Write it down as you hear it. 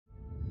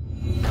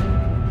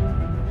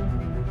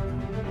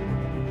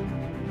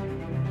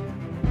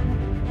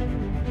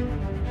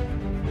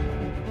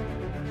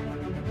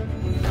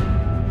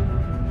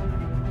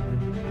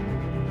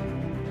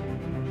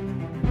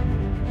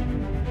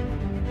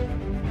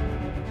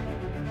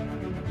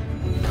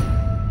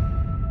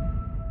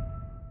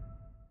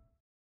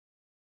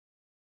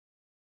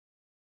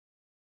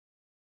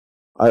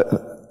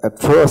At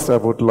first, I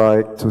would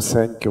like to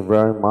thank you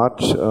very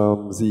much,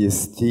 the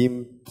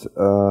esteemed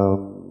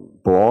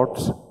board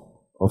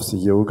of the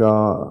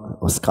yoga,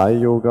 or Sky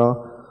Yoga,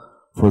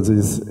 for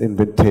this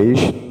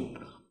invitation.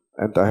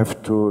 And I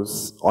have to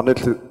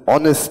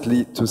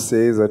honestly to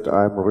say that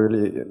I'm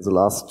really, in the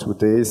last 2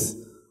 days,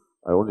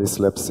 I only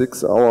slept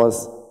 6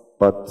 hours,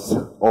 but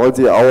all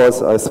the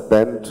hours I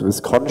spent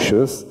with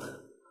conscious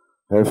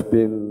have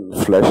been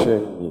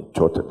flashing me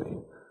totally.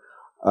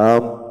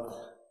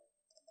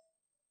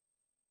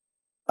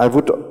 I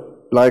would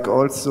like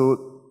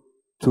also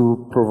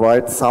to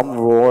provide some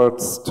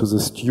words to the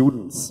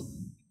students.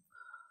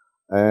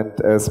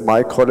 And as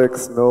my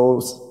colleagues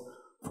knows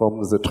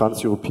from the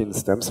Trans-European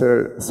Stem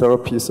Cell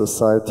Therapy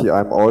Society,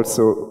 I'm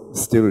also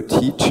still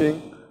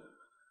teaching.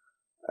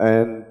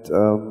 And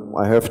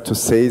I have to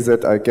say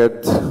that I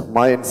get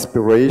my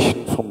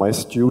inspiration from my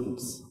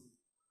students.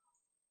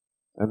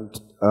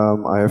 And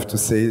I have to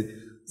say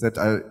that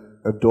I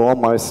adore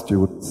my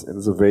students in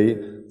the way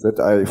that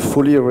I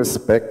fully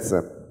respect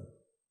them.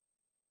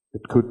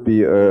 It could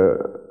be a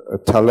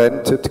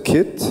talented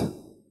kid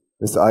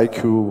with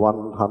IQ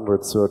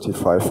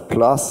 135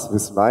 plus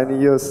with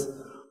 9 years,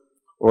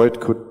 or it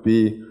could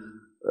be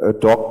a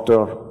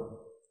doctor,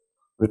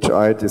 which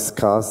I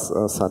discuss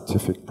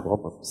scientific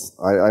problems.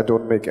 I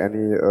don't make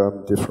any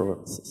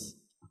differences.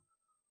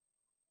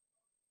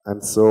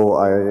 And so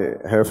I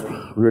have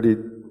really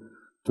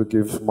to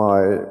give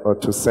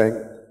to thank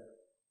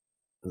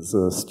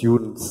the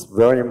students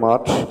very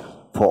much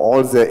for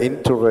all their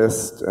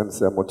interest and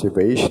their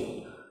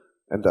motivation.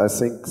 And I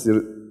think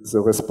the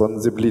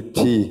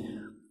responsibility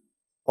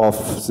of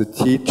the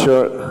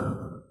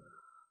teacher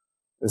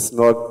is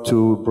not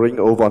to bring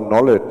over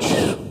knowledge.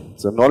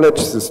 The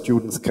knowledge the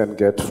students can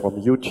get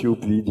from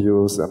YouTube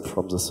videos and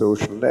from the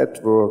social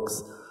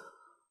networks.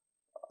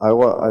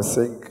 I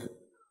think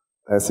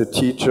as a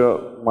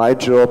teacher, my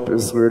job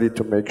is really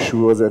to make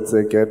sure that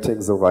they're getting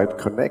the right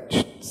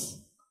connections.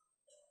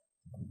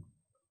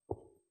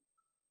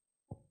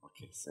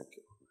 Thank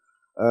you.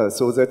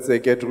 So that they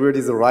get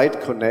really the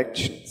right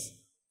connections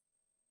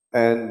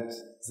and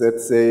that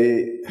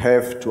they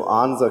have to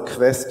answer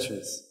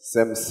questions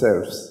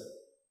themselves.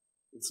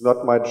 It's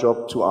not my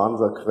job to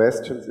answer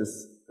questions,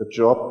 it's a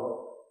job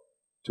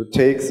to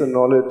take the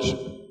knowledge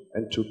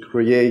and to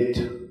create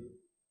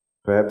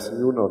perhaps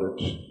new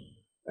knowledge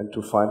and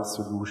to find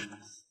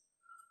solutions.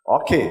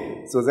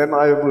 Okay, so then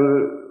I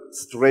will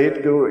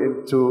straight go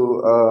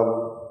into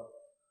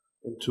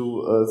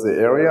the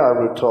area I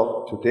will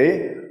talk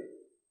today.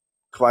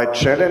 Quite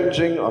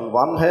challenging on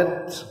one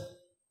hand,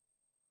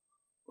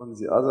 on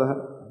the other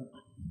hand.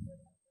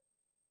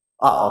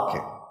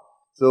 Okay.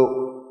 So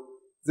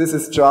this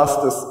is just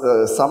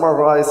a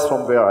summarize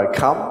from where I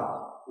come.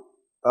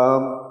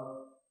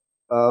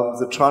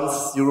 The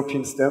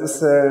Trans-European Stem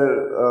Cell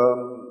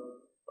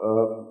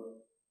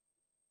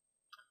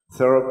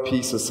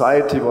Therapy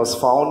Society was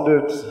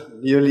founded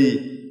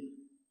nearly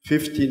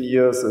 15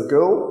 years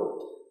ago.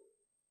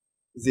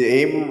 The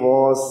aim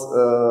was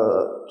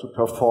to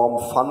perform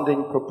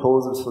funding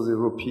proposals for the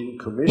European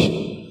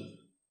Commission,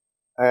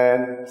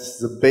 and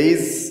the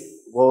base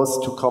was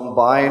to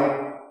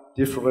combine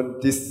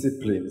different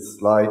disciplines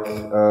like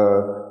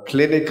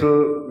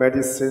clinical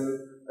medicine,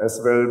 as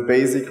well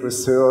basic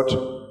research,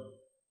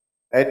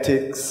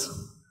 ethics,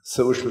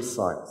 social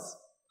science.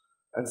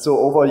 And so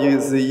over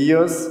the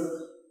years,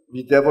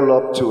 we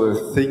developed to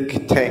a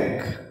think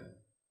tank.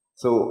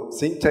 So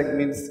think tank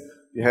means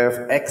we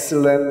have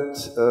excellent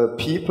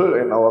people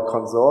in our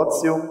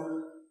consortium,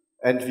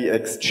 and we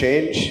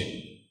exchange.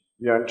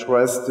 We are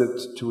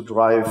interested to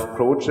drive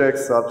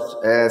projects such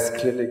as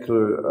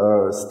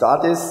clinical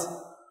studies,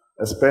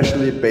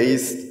 especially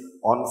based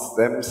on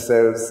stem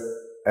cells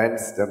and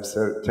stem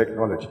cell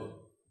technology.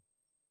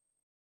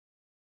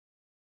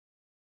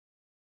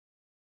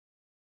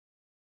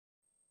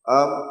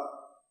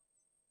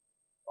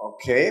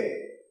 Okay,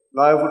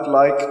 now I would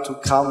like to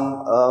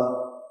come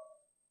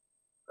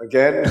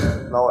again.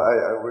 Now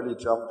I really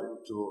jump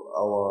into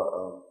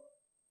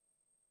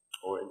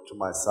into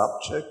my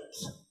subject,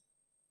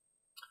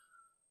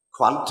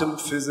 quantum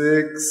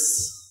physics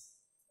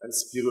and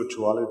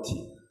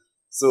spirituality.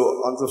 So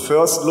on the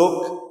first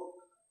look,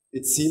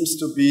 it seems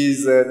to be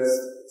that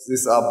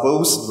these are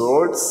both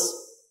worlds,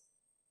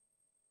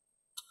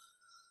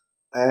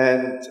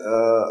 and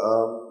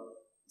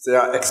there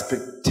are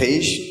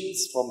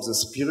expectations from the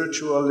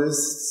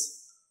spiritualists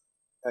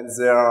and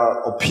there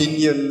are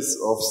opinions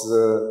of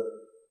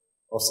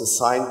the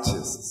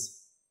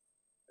scientists.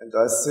 And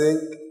I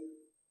think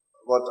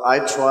what I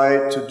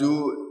try to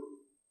do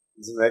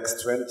in the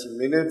next 20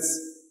 minutes,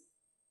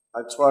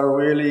 I try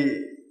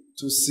really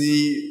to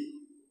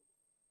see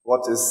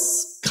what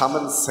is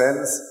common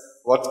sense,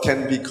 what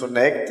can be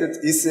connected,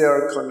 is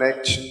there a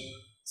connection?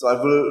 So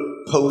I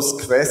will pose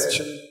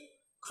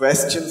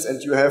questions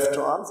and you have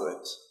to answer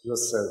it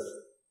yourself.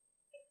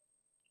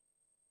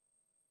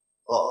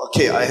 Oh,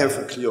 okay, I have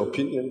a clear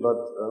opinion, but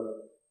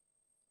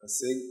I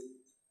think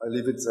I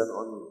leave it then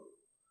on you.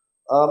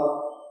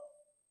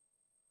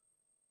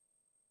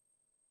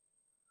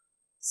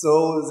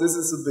 So this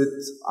is a bit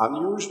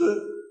unusual.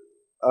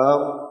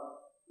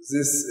 This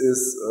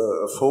is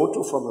a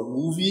photo from a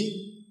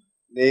movie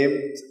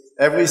named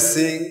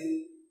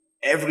Everything,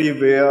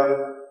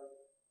 Everywhere,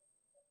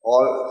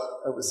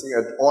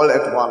 Everything All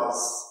at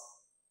Once.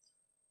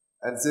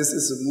 And this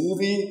is a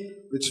movie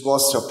which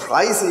was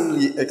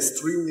surprisingly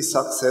extremely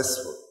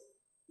successful,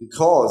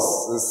 because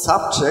the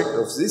subject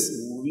of this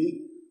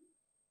movie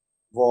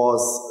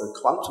was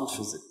quantum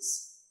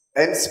physics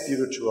and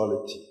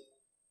spirituality.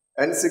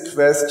 And the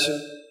question,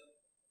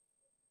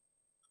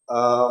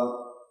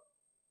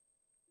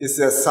 is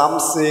there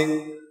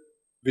something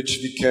which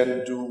we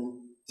can do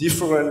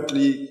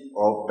differently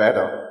or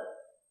better?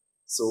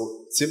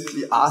 So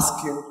simply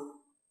asking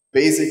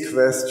basic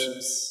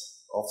questions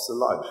of the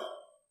life.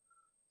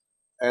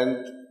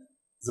 And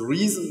the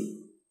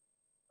reason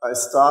I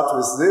start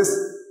with this,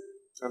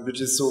 and which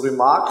is so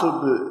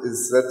remarkable,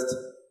 is that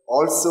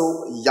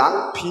also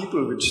young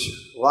people which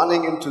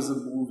running into the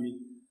movie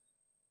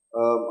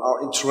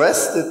are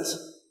interested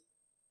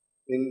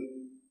in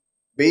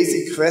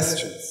basic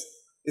questions.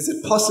 Is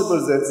it possible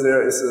that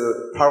there is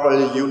a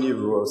parallel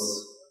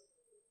universe?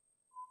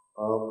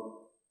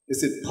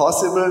 Is it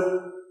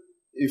possible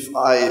if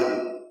I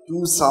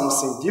do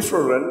something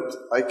different,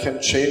 I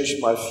can change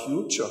my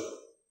future?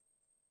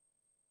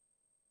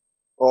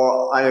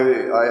 Or I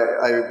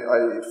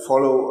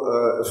follow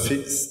a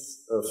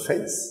fixed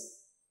phase?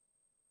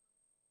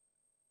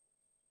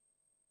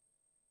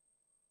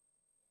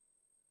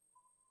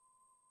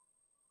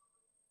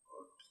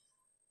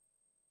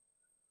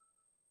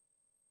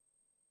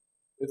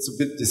 It's a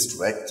bit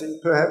distracting,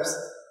 perhaps.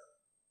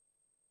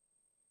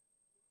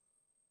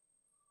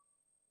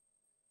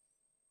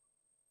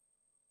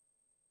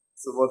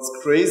 So what's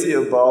crazy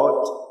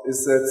about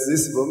is that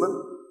this woman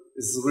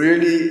is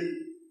really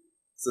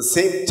the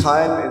same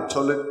time in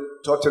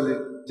totally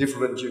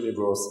different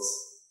universes.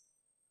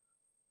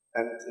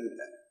 And in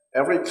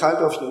every kind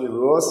of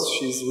universe,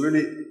 she's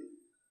really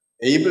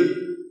able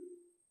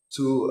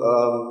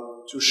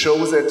to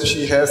show that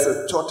she has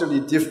a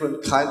totally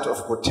different kind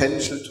of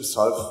potential to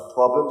solve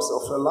problems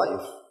of her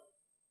life.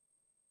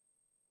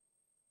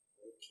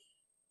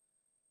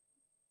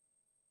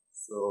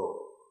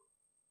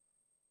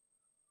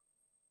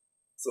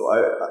 So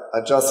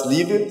I just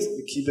leave it,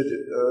 keep it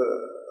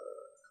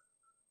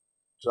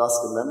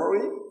just in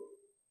memory.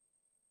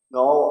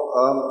 Now,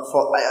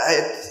 I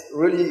had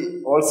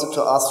really also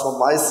to ask for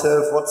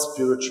myself, what's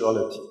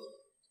spirituality?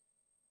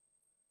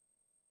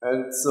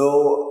 And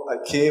so I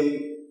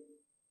came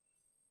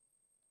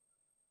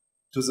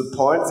to the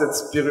point that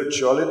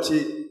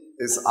spirituality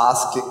is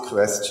asking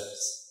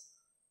questions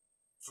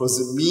for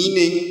the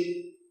meaning,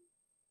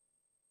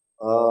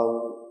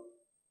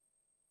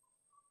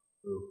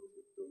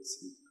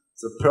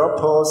 the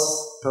purpose,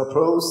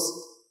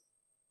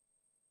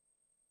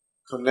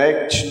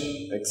 connection,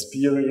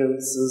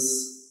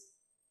 experiences,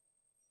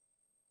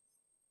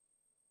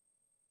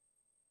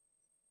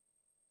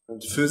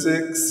 and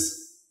physics.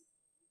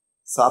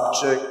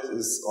 Subject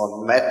is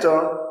on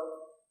matter,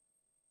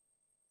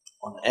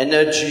 on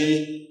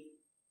energy,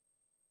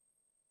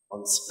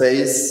 on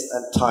space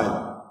and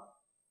time.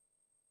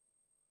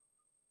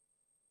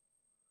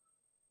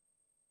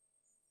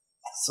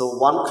 So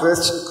one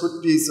question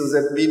could be, so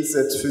that means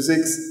that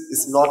physics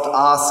is not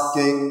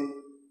asking,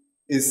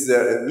 is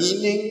there a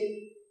meaning?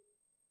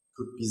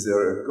 Could be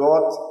there a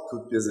God?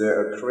 Could be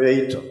there a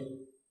creator?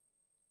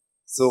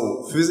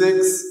 So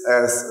physics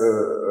as a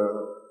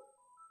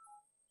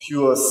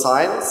pure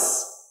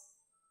science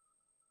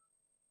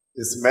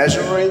is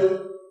measuring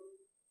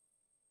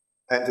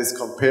and is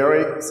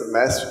comparing the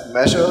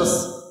measures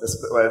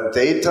and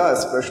data,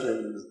 especially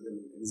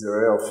in the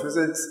area of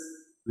physics,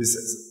 with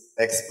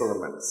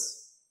experiments.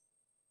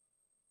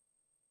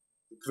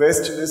 The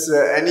question is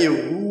there any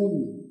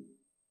room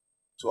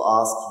to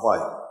ask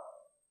why?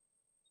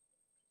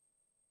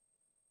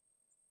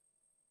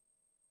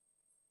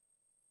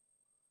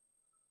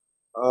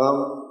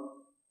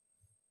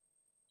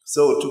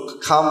 So to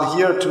come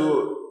here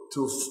to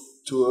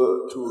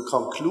a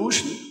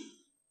conclusion,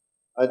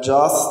 I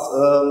just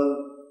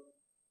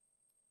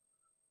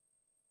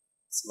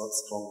it's not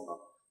strong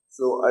enough.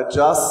 So I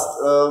just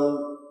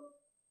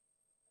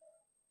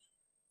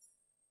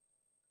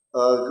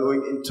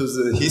going into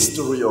the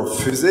history of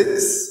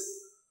physics,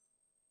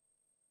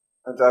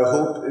 and I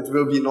hope it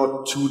will be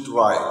not too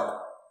dry.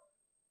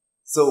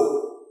 So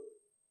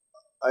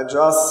I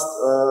just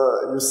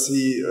you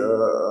see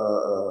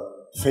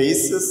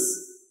phases.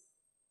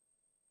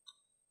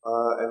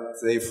 And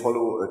they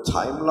follow a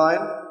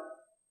timeline.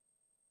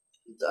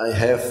 And I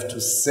have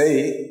to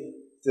say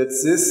that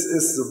this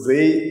is the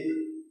way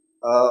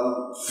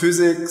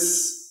physics,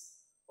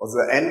 or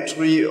the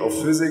entry of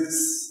physics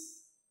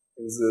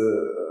in the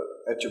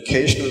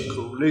educational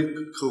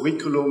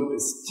curriculum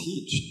is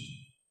taught.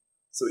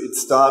 So it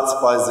starts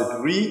by the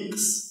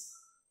Greeks,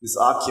 with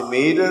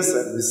Archimedes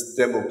and with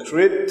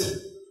Democritus.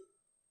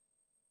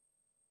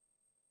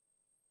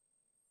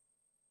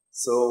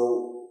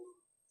 So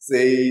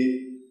they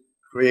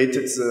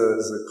created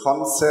the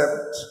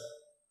concept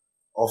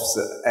of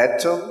the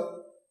atom,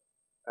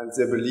 and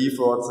they believe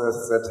also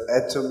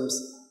that atoms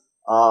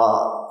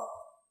are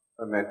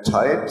an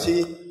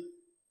entity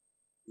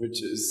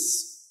which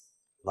is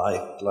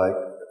like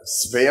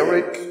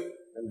spheric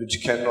and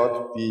which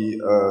cannot be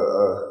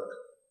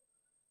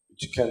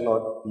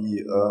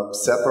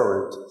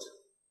separated,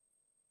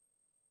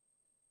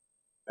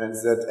 and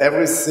that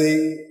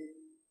everything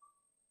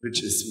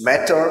which is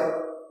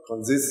matter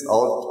consists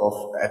out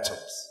of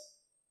atoms.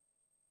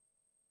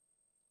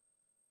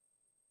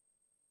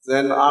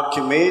 Then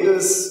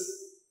Archimedes,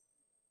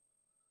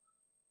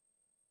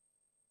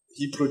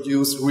 he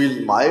produced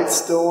really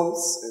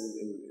milestones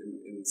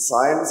in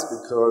science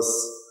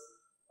because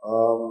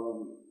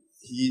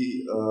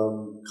he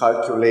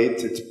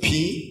calculated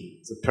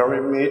P, the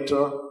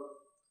perimeter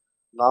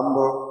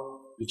number,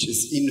 which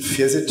is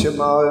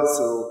infinitesimal,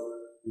 so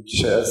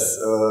which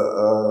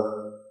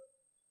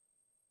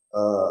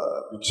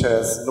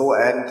has no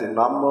end in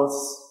numbers.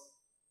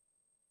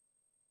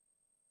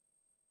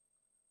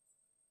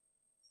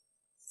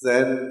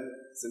 Then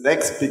the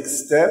next big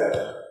step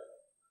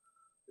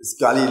is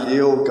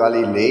Galileo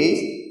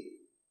Galilei.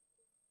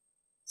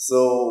 So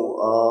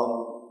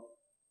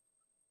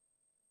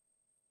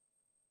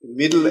in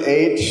Middle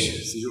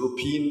Age, the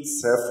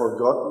Europeans have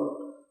forgotten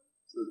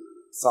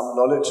some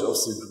knowledge of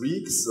the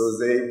Greeks, so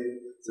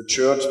the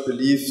church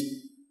believed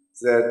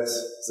that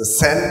the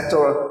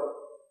center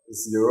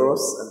is the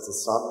earth and the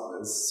sun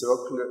is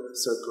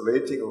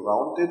circulating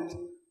around it,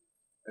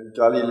 and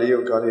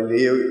Galileo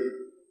Galilei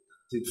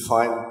did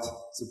find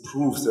the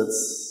proof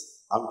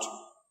that's untrue,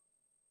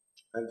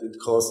 and it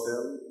caused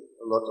them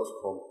a lot of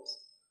problems.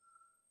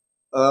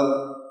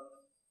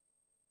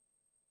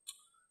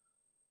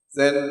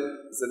 Then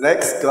the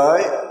next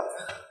guy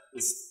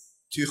is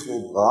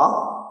Tycho Brahe.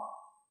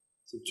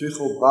 So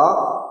Tycho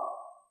Brahe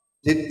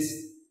did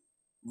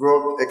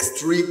work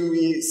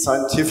extremely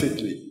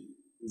scientifically,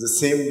 in the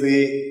same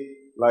way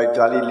like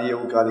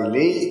Galileo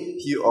Galilei.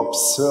 He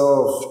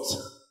observed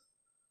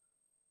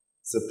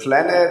the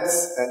planets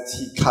and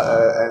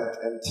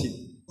he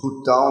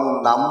put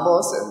down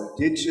numbers and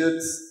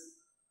digits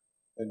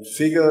and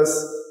figures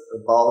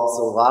about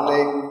the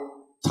running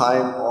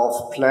time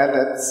of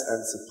planets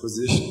and the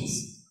positions.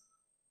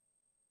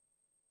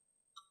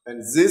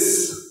 And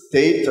this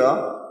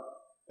data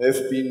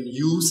have been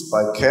used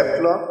by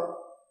Kepler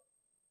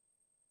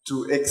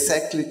to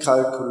exactly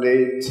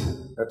calculate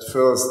at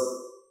first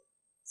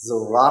the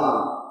run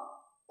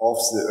of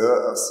the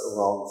Earth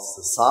around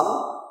the Sun,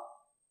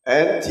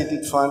 and he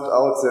did find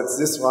out that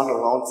this run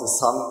around the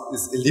Sun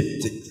is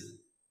elliptic.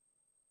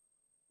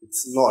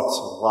 It's not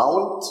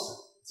round,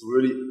 it's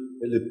really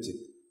elliptic.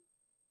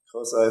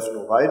 Because I have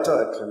no writer,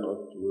 I cannot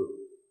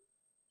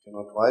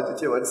write it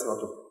here, but it's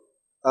not a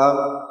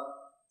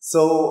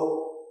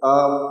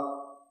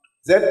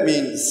that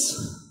means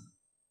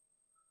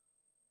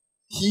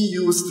he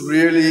used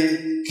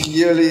really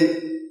clearly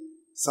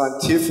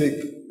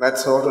scientific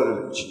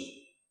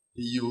methodology.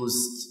 He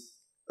used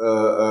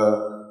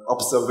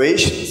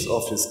observations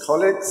of his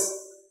colleagues,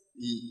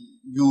 he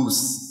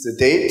used the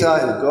data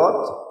he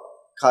got,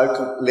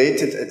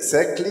 calculated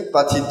exactly,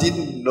 but he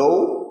didn't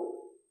know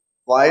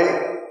why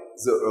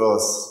the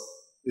Earth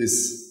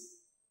is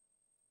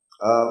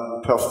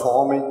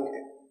performing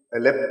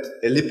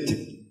elliptic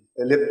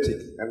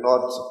and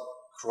not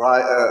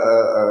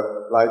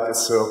like a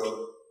circle.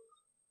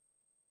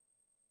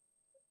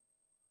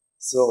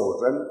 So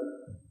then,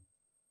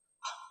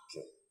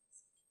 okay.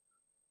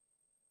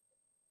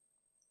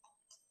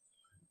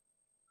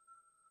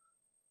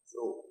 So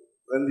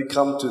when we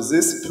come to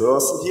this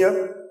person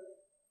here,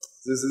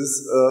 this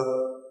is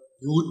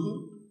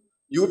Newton.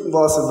 Newton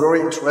was a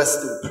very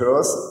interesting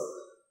person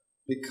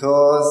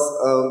because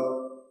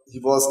he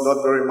was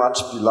not very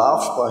much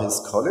beloved by his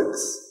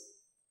colleagues.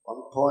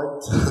 One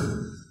point.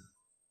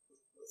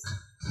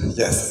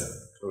 Yes,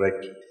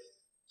 correctly,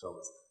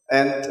 Thomas.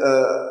 And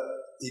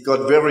he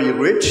got very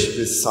rich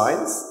with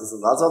science, is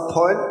another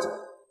point.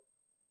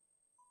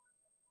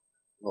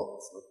 No,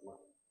 it's not mine.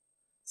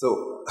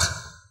 So,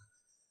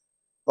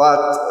 but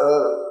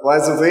by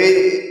the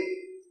way,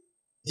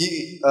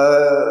 he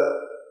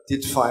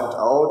did find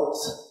out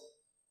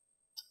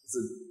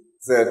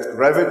that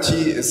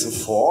gravity is a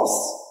force,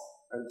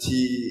 and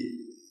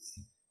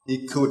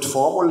he could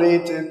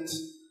formulate it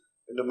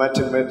in a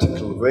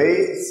mathematical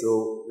way.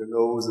 So you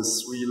know the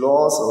 3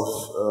 laws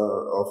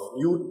of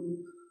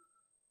Newton,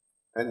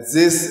 and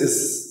this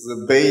is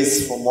the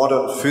base for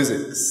modern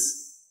physics.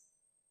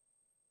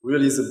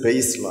 Really, the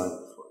baseline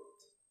for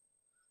it,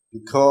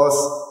 because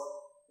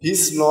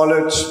his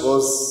knowledge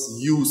was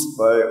used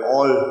by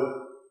all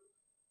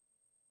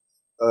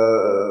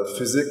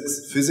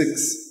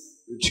physics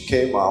which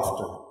came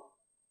after.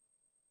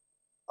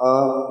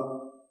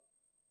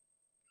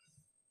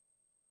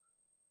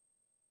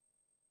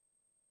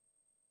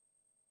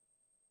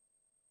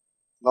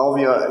 Now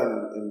we are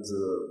in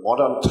the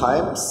modern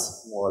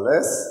times, more or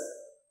less.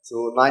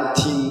 So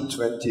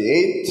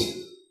 1928,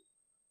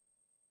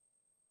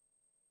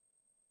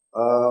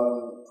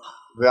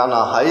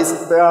 Werner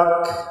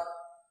Heisenberg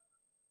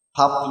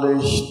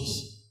published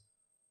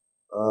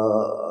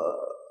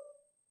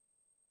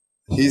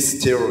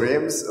his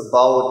theorems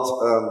about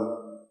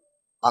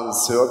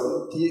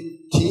uncertainty,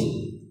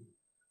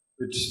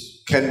 which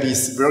can be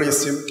very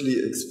simply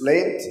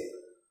explained.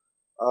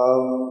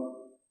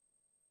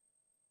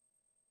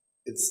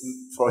 It's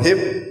for him,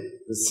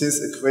 with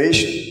his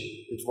equation,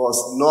 it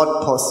was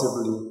not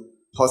possible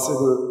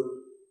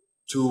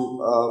to,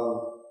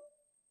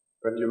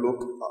 when you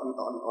look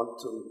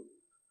onto.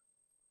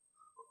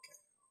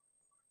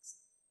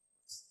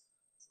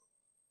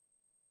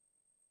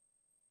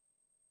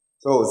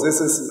 So this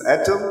is an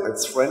atom,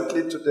 it's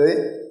friendly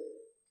today.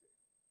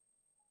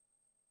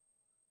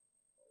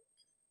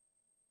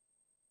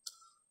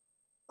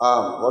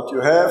 What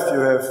you have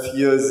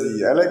here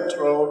the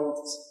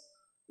electrons,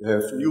 you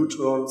have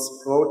neutrons,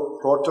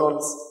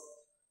 protons,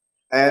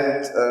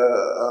 and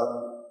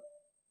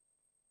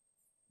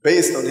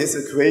based on his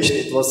equation,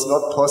 it was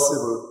not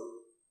possible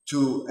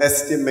to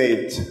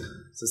estimate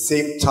the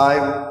same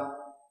time,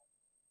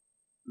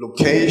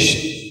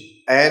 location,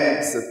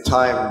 and the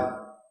time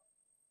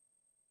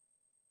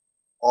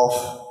of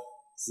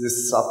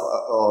this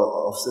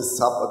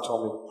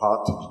subatomic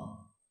particle.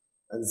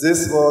 And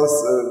this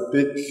was a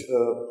big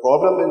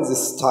problem in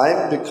this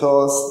time,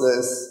 because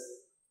there's,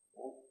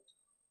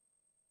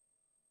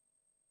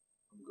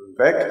 I'm going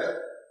back,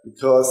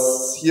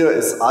 because here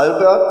is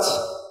Albert,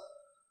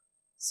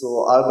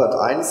 so Albert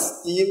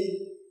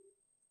Einstein.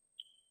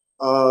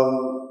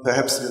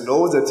 Perhaps you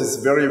know that he's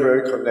very,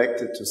 very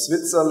connected to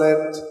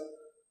Switzerland.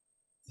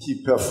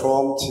 He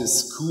performed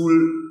his school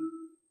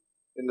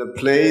in a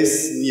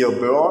place near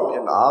Bern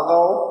in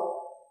Aarau.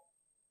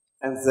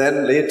 And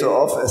then later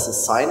off as a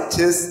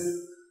scientist,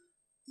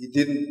 he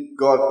didn't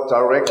got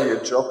directly a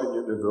job in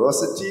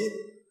university.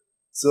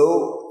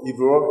 So he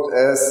worked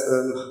as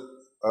an,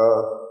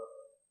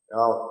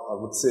 I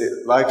would say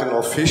like an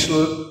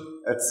official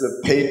at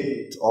the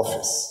patent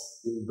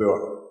office in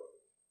Bern.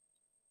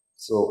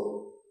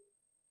 So,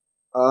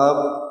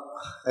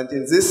 and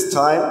in this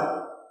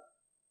time,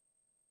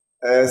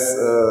 as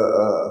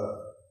a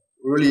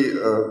really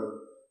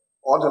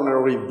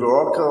ordinary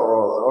worker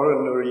or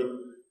ordinary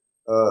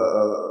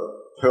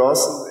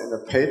person in a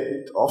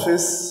patent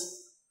office,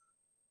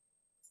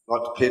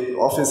 not patent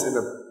office,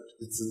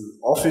 it's an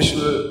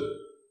official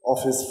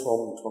office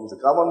from the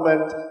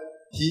government,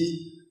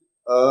 he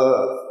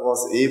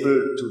was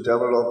able to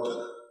develop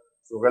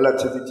the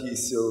relativity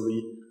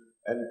theory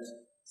and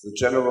the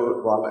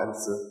general one and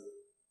the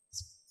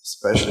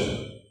special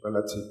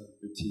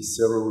relativity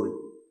theory.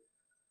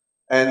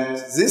 And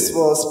this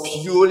was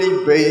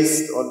purely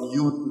based on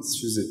Newton's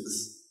physics.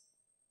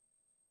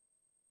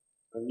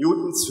 And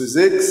Newton's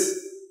physics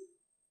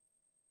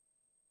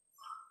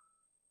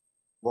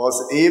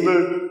was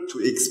able to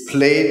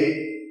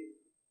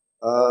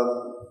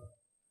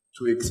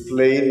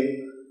explain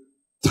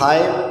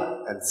time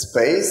and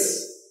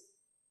space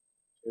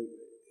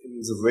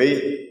in the way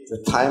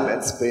that time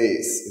and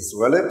space is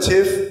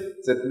relative.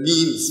 That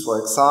means, for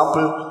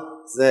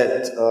example,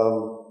 that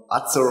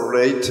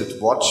accelerated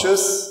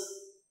watches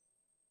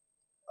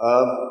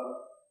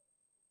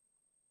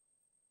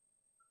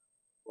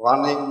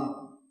running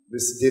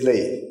with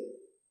delay,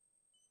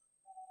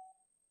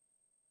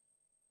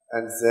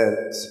 and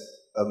that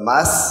a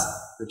mass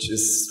which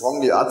is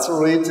strongly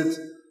accelerated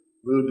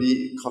will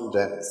be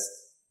condensed.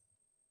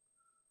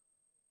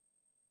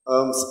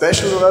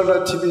 Special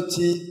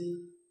relativity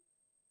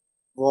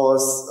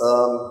was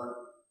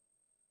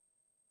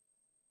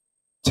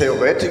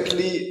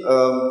theoretically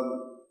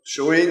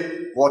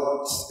showing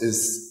what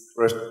is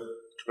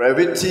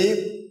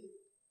gravity,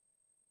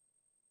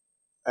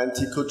 and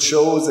he could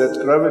show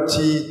that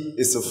gravity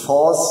is a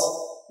force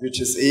which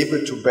is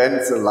able to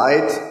bend the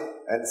light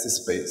and the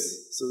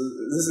space. So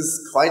this is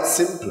quite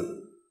simple.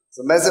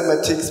 The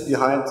mathematics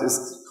behind is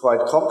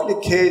quite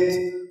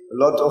complicated. A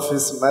lot of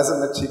his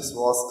mathematics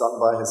was done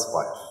by his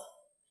wife,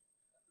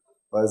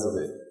 by the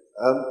way.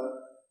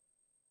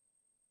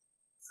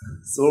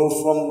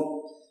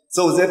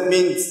 So that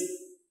means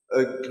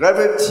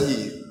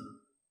gravity,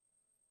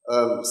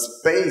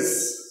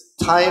 space,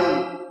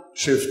 time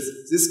shifts.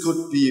 This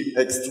could be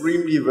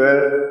extremely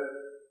well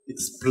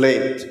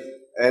explained.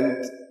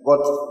 And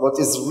what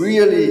is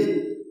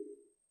really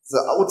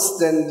the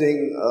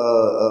outstanding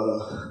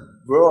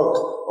work,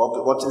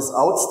 or what is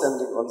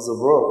outstanding on the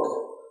work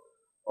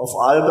of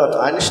Albert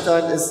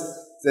Einstein, is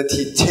that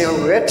he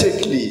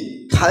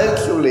theoretically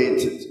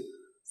calculated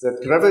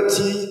that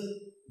gravity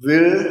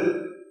will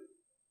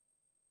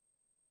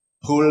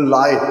pull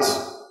light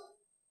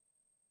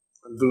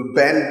and will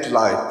bend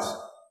light.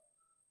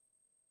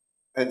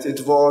 And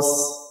it was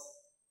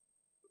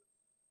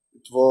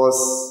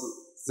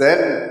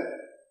then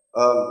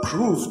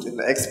proved in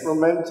an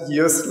experiment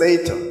years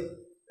later.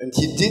 And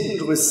he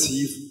didn't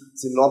receive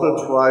the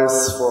Nobel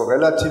Prize for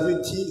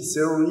relativity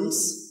theories,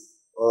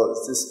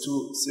 these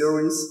two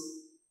theories.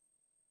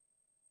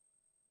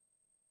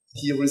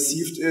 He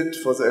received it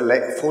for the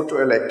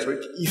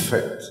photoelectric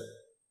effect.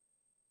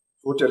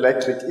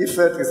 Photoelectric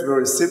effect is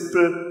very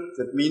simple.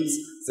 That means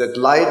that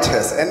light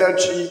has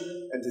energy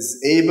and is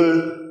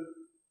able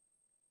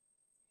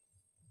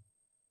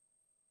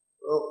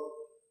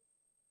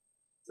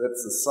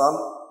that's the sun.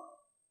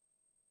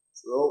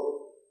 So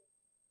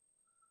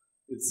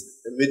it's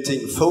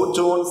emitting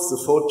photons. The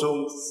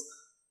photons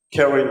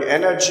carrying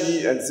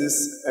energy, and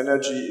this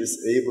energy is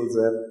able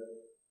then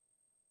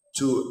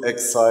to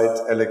excite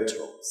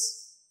electrons.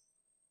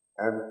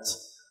 And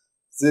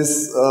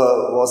this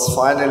was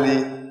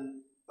finally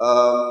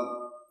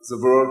the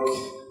work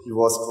he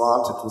was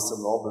granted with the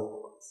Nobel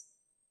Prize.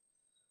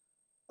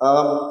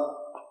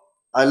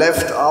 I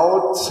left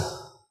out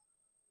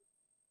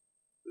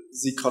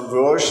the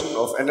conversion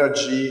of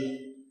energy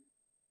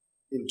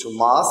into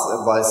mass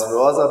and vice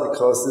versa,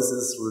 because this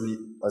is really,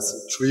 I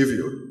think,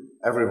 trivial.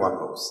 Everyone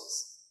knows this.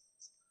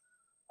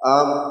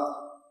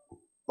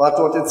 But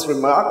what is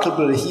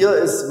remarkable here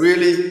is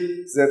really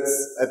that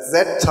at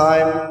that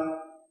time,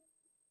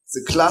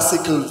 the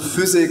classical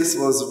physics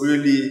was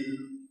really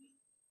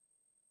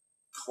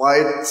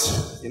quite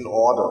in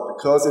order,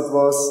 because it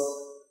was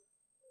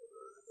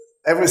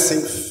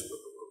everything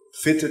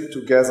fitted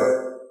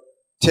together.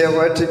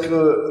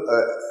 Theoretical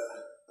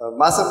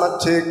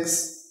mathematics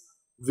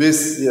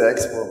with the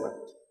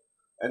experiment.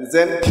 And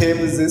then came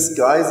this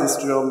guy, this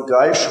German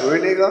guy,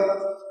 Schrödinger,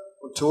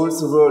 who told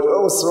the world,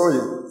 oh, sorry,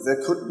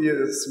 there could be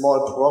a small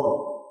problem.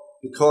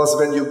 Because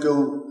when you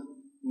go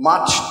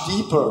much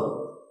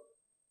deeper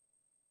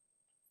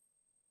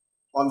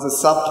on the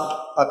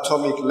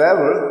subatomic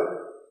level,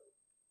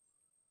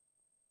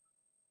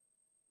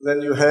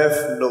 then you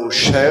have no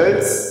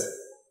shells,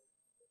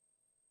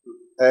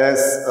 as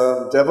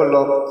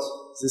developed,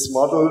 this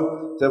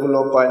model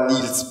developed by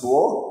Niels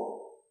Bohr.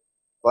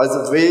 By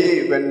the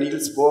way, when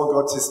Niels Bohr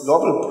got his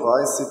Nobel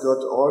Prize, he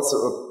got also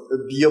a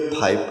beer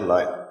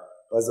pipeline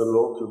by the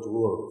local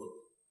brewery.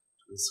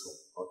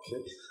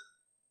 Okay.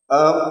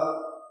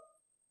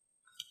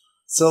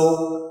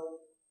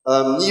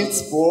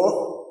 Niels Bohr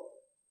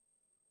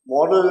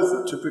model,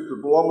 the typical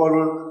Bohr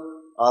model,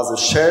 are the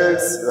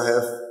shells. You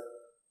have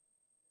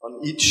on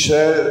each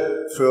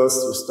shell,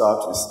 first you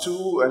start with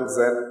 2, and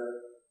then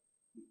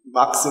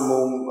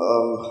maximum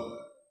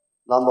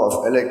number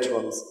of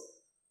electrons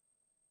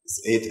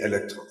is 8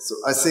 electrons. So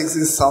I think this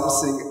is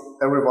something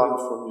everyone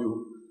from you,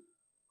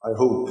 I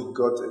hope,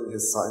 got in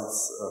his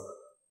science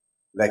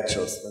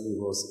lectures when he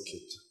was a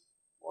kid,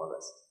 more or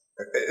less.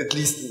 At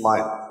least in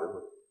mine.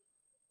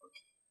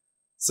 Okay.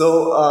 So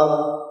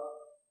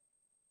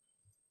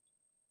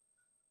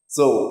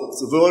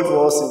the world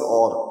was in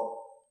order,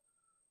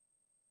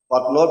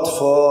 but not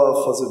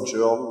for the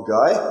German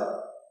guy.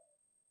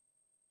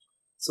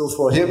 So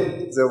for him,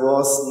 there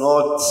was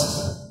not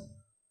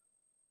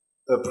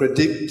a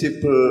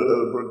predictable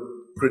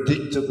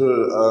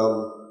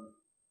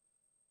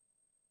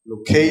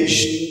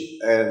location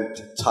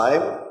and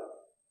time.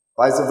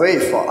 By the way,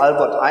 for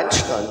Albert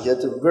Einstein, he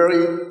had a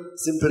very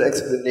simple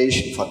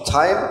explanation for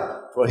time.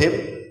 For him,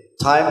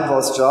 time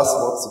was just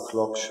what the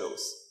clock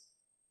shows.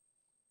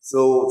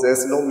 So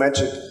there's no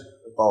magic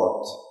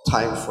about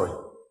time for him.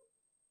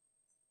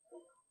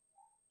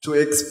 To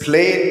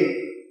explain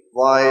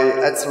why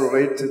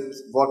accelerated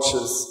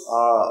watches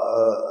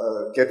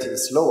are getting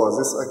slower,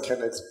 this I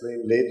can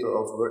explain later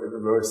in a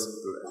very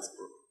simple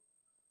experiment.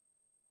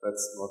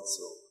 That's not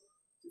so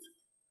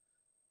difficult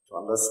to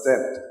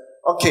understand.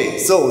 Okay,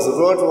 so the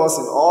world was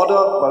in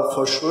order, but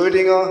for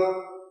Schrödinger,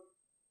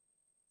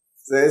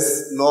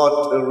 there's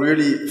not a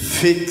really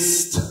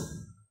fixed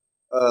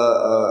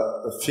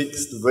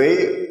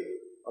way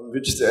on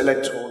which the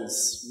electron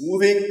is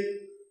moving.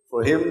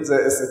 For him,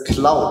 there is a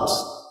cloud.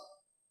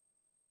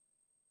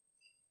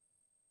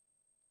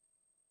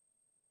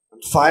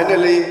 And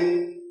finally,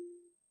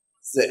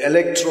 the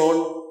electron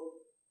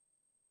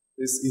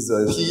is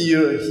either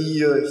here,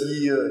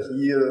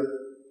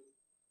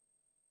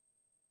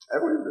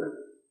 everywhere.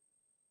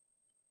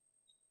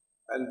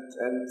 And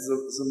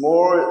the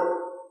more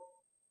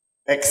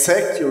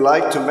exact you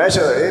like to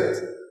measure it,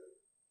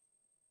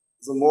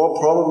 the more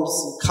problems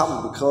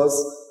come, because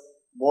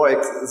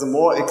the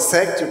more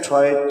exact you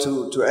try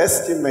to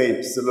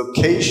estimate the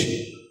location,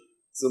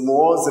 the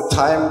more the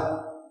time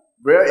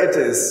where it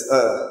is,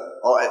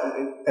 or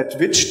at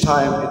which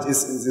time it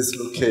is in this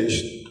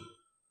location.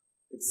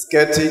 It's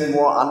getting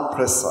more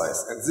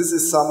unprecise. And this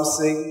is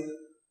something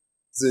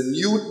the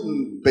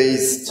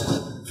Newton-based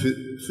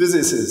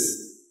physicists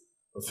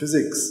or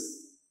physics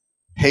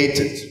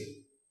hated.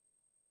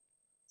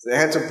 They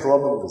had a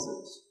problem with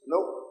it. No,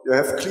 you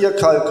have clear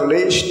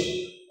calculation,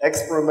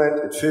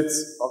 experiment, it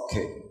fits,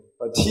 okay.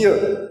 But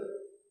here,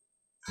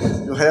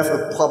 you have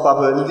a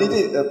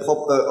probability, a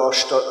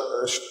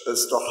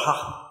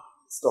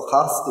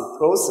stochastic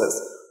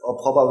process, or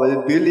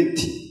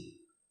probability.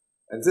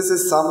 And this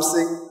is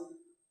something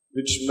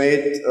which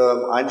made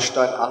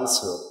Einstein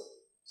uncertain.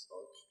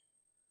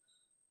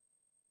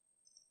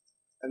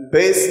 And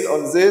based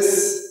on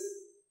this,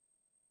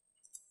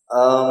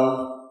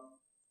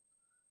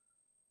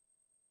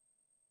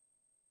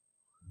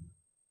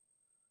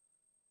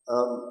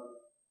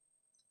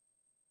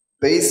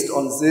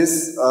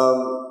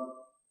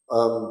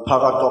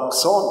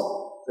 paradoxon,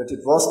 that it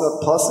was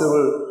not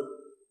possible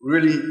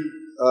really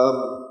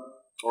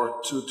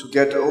or to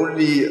get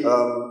only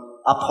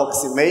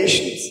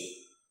approximations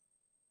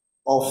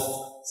of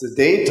the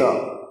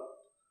data.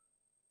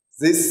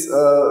 This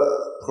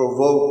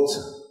provoked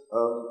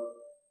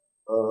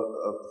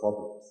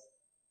problems.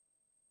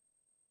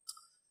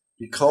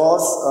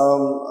 Because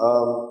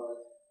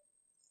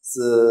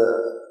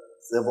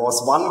there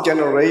was one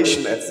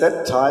generation at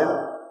that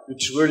time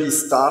which really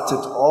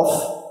started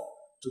off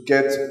to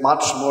get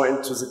much more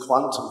into the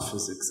quantum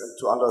physics and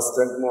to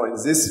understand more in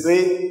this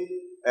way,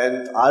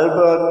 and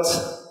Albert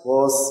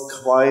was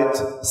quite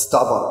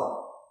stubborn.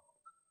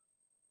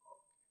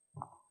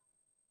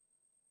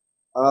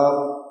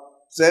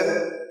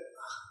 Then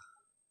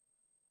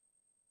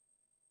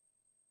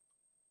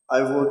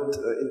I would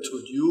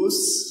introduce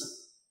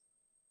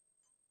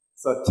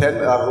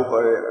Satendra, I hope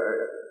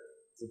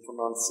the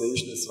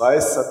pronunciation is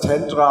right,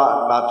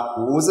 Satendra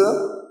Madbose.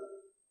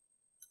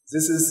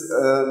 This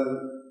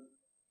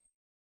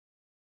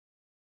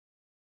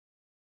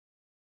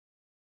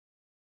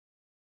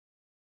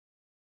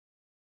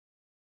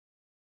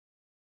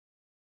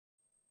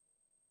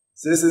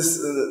is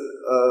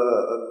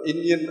an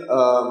Indian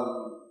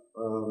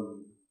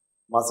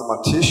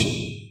mathematician,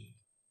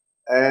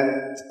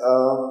 and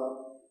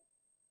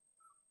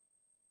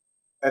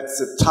at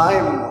the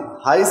time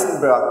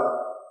Heisenberg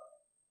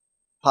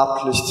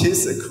published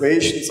his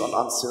equations on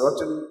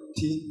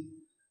uncertainty,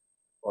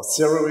 or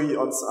theory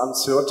on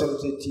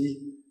uncertainty,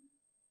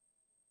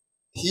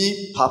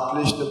 he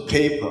published a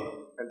paper,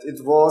 and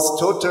it was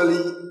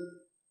totally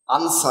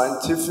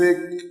unscientific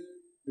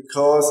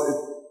because it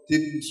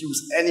didn't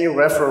use any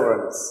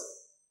reference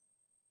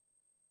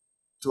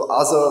to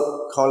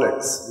other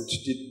colleagues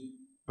which did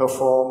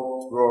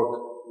perform work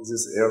in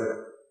this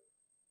area.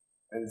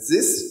 And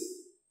this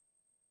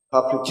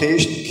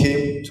publication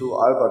came to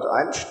Albert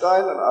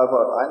Einstein, and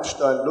Albert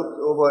Einstein looked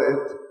over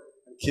it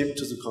and came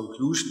to the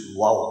conclusion,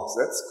 wow,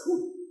 that's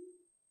cool.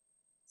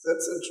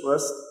 That's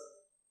interesting.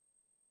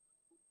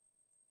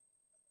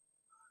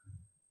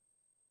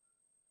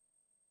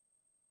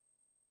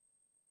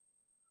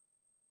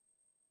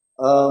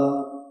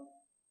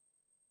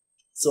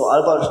 So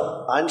Albert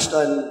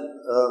Einstein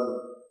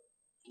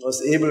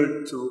was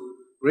able to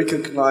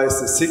recognize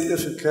the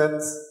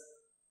significance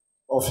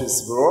of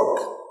his work.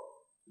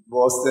 It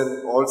was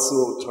then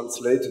also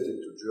translated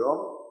into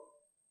German.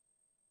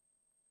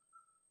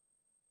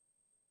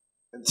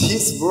 And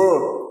his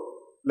work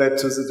led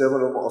to the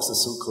development of the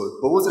so-called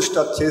Bose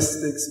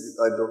statistics.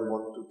 I don't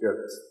want to get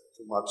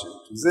too much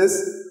into this.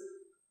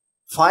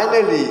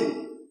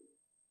 Finally,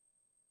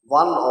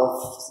 one of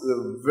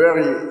the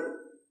very,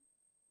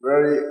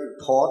 very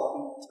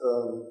important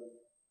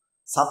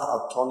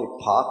subatomic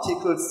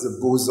particles, the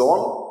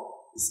boson,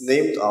 is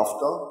named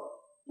after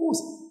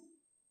Bose.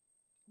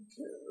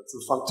 Okay, that's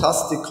a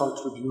fantastic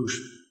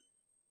contribution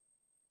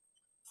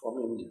from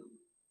India.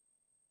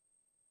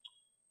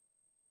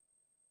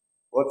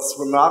 What's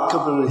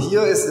remarkable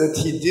here is that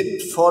he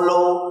didn't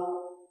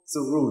follow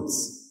the rules.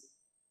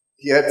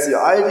 He had the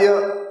idea,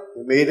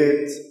 he made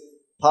it,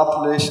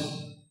 published,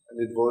 and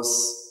it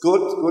was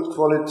good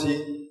quality,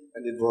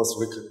 and it was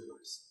recognized.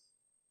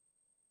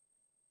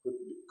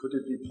 Could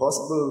it be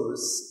possible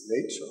with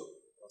nature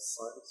or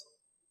science?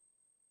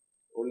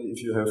 Only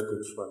if you have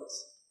good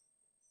friends.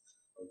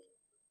 Okay.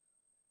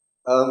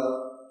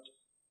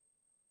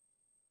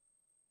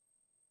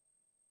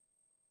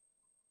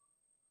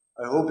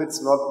 I hope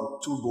it's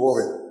not too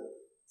boring.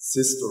 It's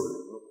history.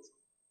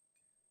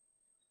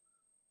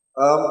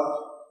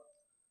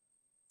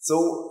 So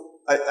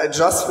I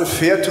just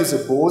refer to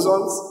the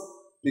bosons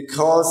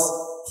because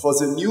for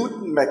the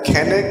Newton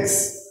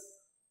mechanics,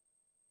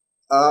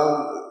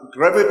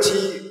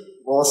 gravity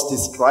was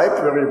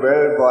described very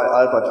well by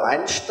Albert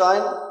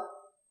Einstein,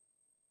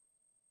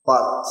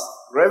 but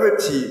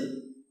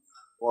gravity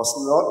was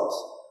not,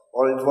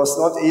 or it was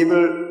not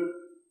able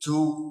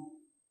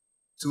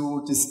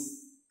to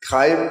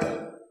describe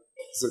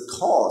the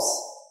cause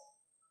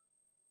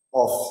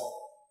of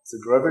the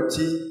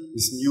gravity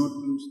with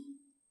Newton's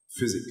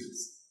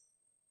physics.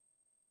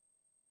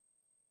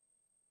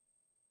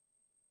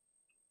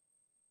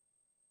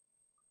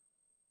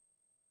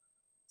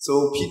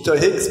 So Peter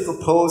Higgs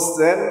proposed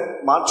then,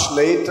 much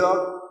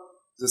later,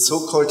 the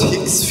so-called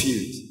Higgs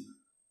field.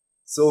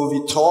 So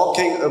we're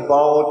talking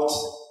about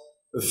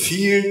a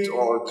field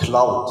or a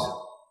cloud.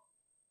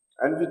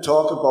 And we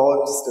talk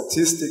about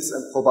statistics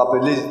and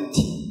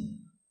probability.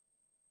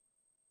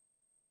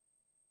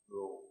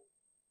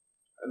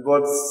 And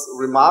what's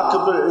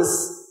remarkable is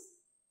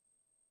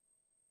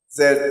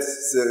that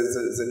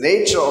the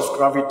nature of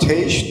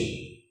gravitation,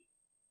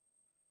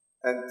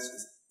 and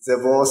there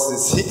was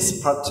this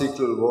Higgs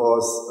particle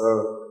was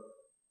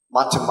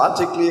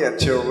mathematically and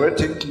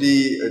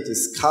theoretically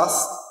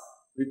discussed,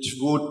 which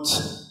would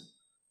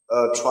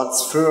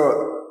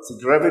transfer the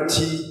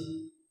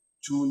gravity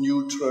to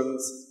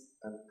neutrons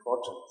and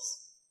protons.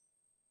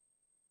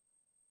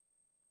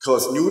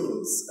 Because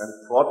neutrons and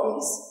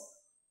protons,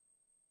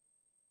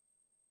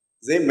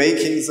 They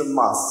making the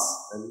mass,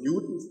 and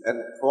neutrons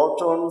and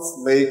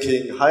protons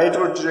making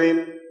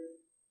hydrogen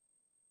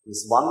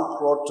with one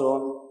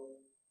proton.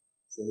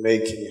 They're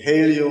making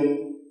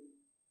helium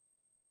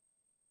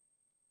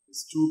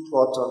with two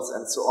protons,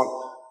 and so on.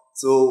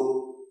 So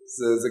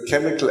the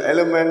chemical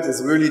element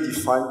is really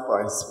defined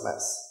by its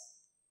mass.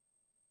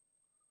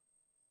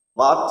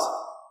 But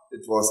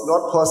it was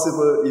not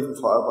possible, even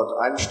for Albert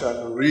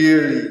Einstein,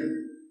 really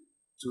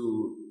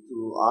to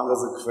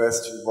answer the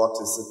question, what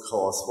is the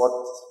cause,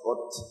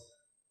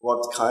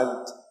 what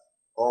kind,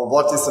 or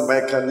what is the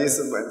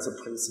mechanism and the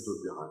principle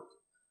behind.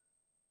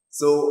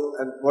 So,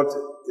 and what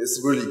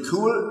is really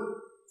cool,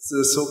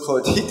 the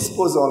so-called Higgs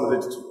boson,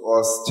 which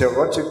was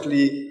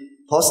theoretically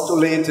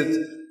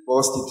postulated,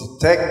 was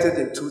detected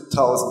in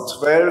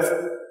 2012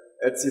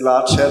 at the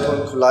Large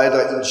Hadron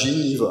Collider in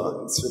Geneva,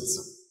 in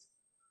Switzerland.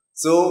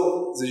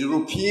 So, the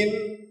European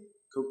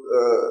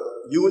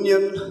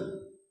Union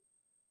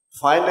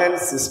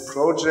financed this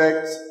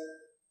project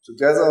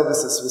together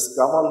with the Swiss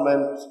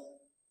government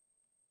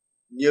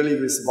nearly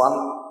with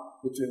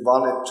between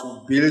 1 and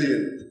 2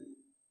 billion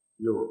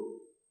euro.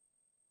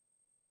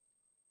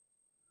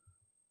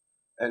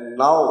 And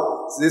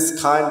now this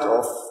kind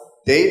of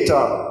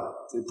data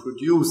they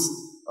produced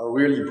are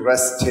really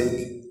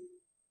breathtaking.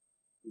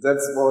 That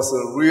was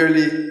a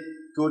really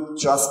good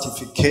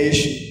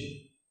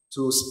justification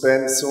to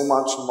spend so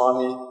much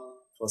money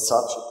for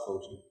such a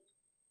project.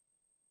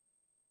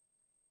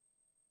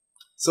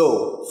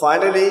 So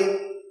finally,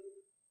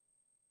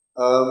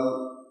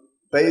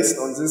 based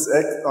on these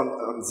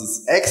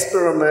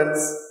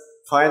experiments,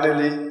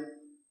 finally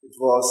it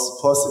was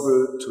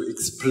possible to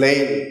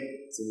explain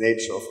the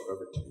nature of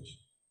gravitation.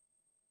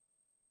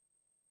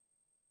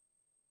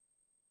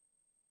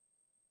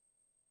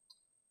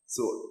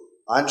 So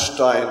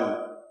Einstein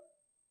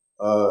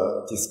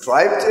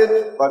described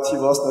it, but he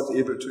was not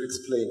able to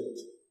explain it.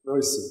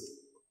 Very simple.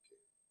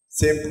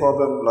 Same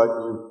problem like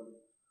you.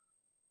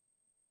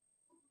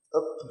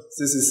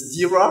 This is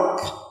Dirac,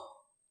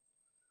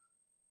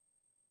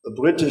 a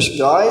British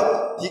guy.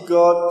 He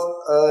got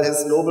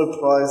his Nobel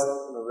Prize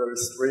in a very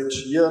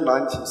strange year,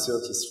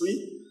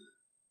 1933.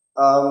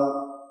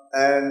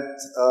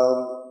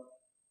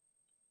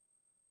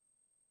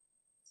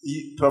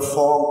 He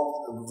performed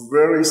a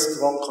very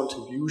strong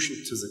contribution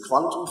to the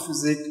quantum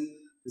physics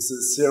with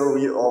the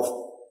theory of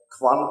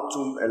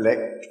quantum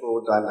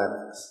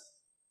electrodynamics.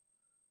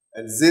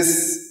 And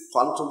this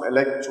quantum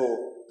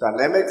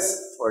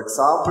electrodynamics, for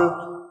example,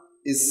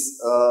 is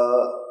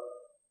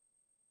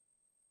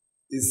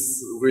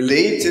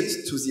related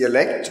to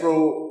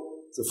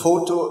the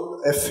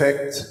photo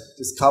effect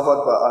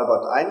discovered by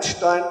Albert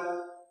Einstein,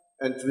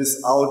 and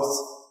without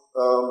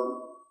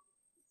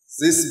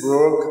this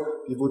work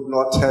we would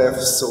not have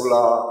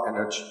solar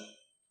energy,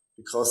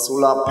 because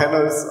solar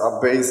panels are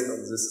based on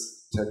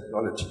this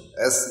technology,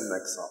 as an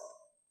example.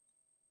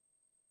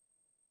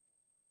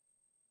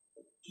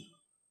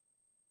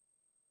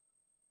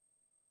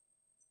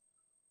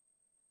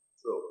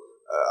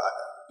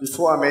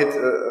 Before I made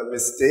a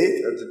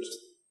mistake,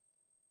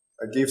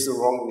 I gave the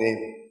wrong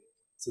name.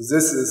 So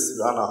this is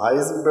Werner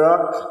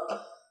Heisenberg.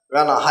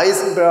 Werner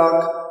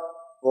Heisenberg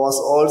was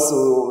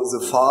also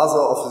the father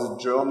of the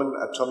German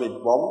atomic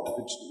bomb,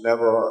 which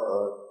never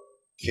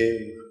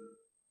came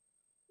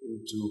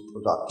into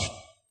production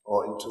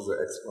or into the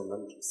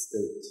experimental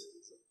state.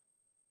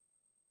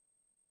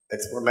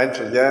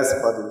 Experimental, yes,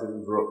 but it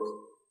didn't work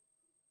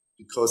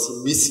because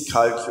he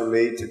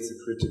miscalculated the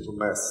critical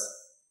mass.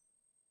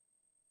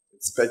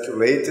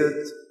 Speculated,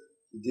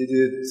 he did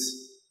it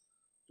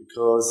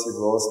because he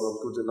was not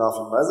good enough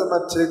in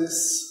mathematics,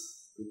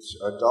 which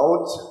I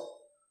doubt.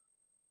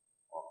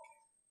 Okay.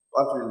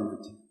 But we leave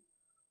it.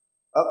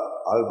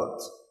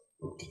 Albert.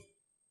 Okay.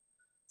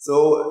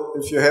 So,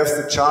 if you have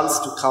the chance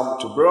to come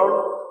to Bern,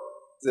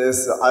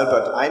 there's the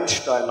Albert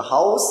Einstein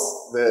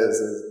house, where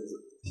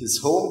his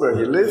home where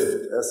he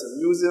lived, as a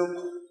museum,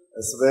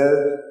 as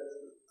well.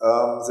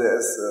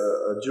 There's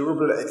a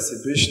durable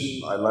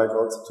exhibition I like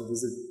also to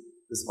visit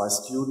with my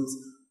students,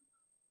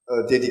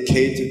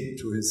 dedicated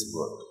to his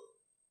work.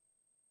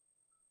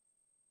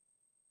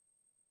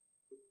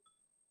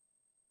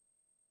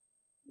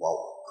 Wow,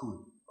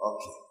 cool.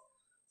 Okay.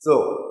 So,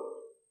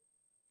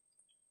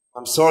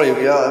 I'm sorry,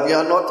 we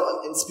are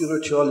not in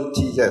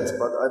spirituality yet,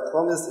 but I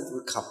promise it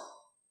will come.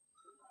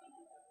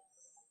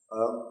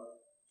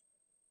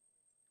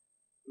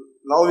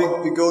 Now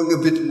we're going a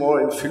bit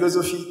more in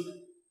philosophy.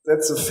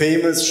 That's a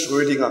famous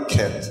Schrödinger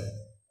cat.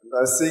 And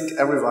I think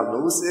everyone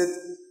knows it.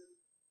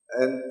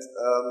 And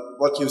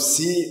what you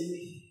see,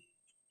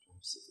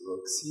 it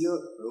works here.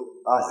 No.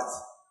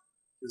 Yes.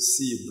 You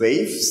see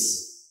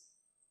waves.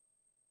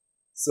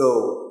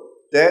 So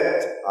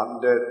dead,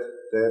 undead,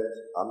 dead,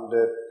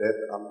 undead, dead,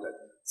 undead.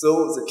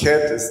 So the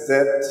cat is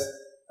dead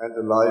and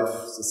alive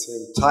at the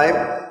same time.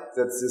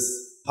 That's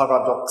this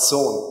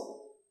paradoxon.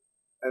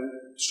 And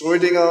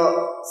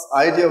Schrödinger's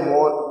idea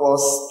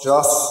was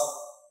just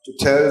to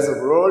tell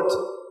the world,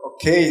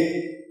 okay,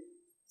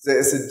 there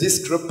is a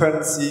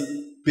discrepancy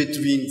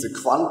between the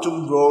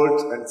quantum world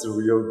and the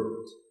real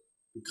world.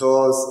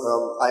 because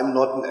I'm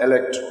not an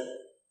electron.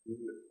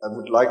 I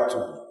would like to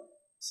be.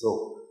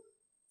 So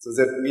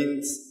that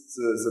means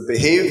the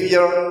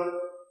behavior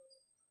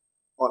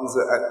on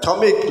the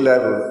atomic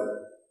level,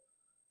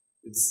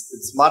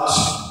 it's much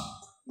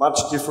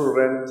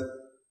different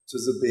to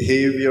the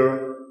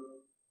behavior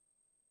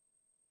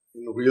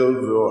in real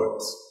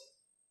world.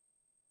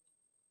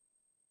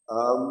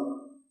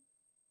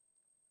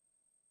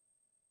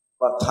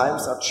 But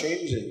times are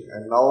changing,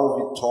 and now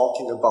we're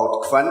talking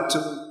about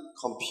quantum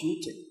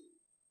computing.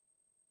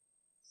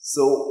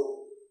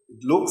 So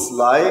it looks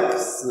like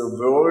the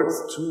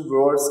worlds, two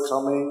worlds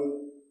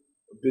coming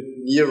a bit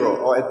nearer,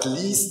 or at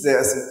least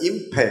there's an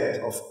impact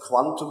of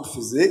quantum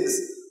physics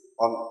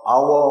on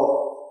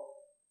our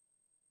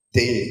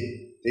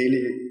daily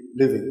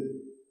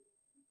living.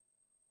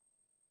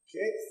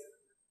 Okay?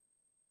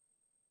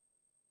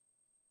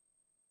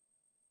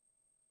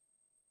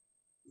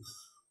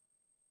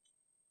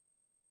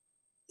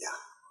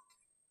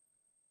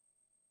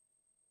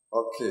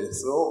 Okay,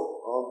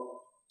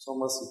 so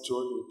Thomas, you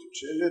told me to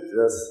chill it.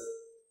 Yes,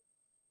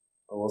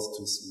 I was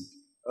too sleepy.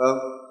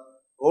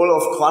 All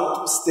of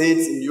quantum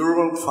states in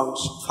neuron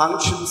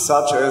function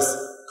such as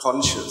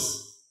conscious.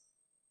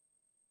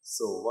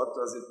 So what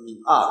does it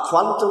mean?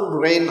 Quantum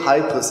brain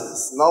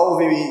hypothesis. Now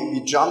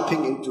we're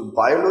jumping into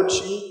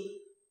biology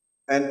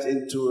and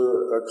into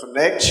a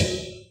connection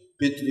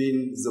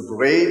between the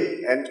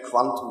brain and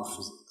quantum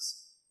physics.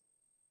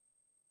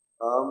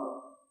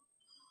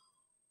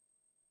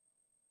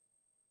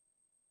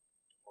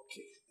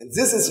 And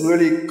this is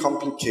really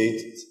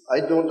complicated.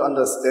 I don't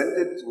understand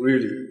it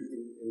really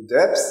in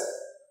depth,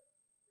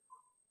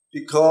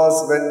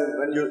 because when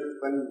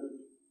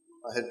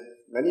I had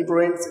many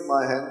brains in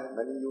my hand,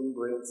 many human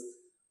brains,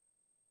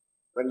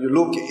 when you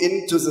look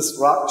into the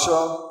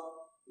structure,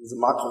 the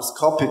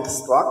macroscopic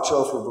structure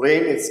of a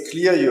brain, it's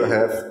clear you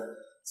have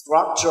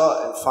structure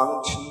and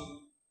function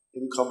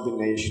in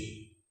combination.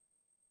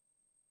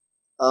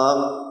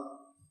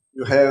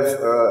 You have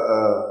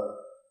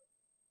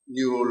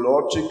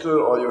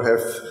neurological, or you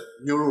have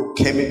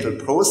neurochemical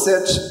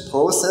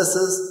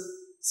processes.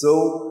 So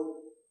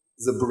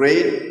the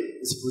brain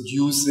is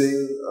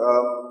producing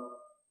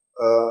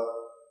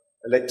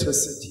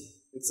electricity.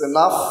 It's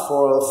enough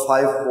for a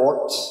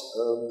 5-watt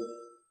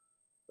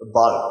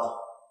bulb.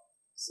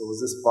 So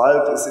this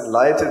bulb is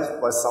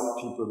enlightened by some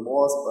people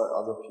more, by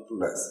other people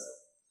less.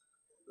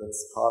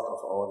 That's part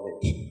of our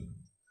nature.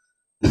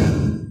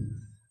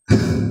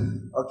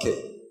 Okay.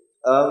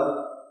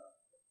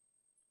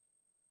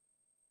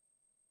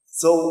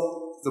 So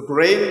the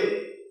brain,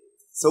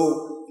 so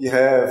we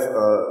have,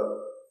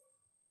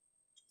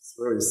 it's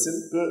very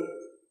simple,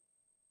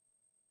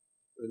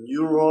 a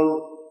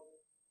neuron.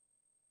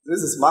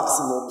 This is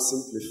maximum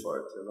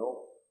simplified, you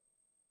know.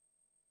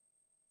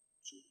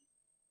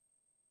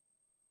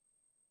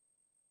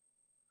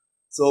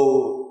 So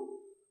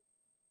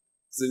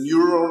the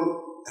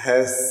neuron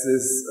has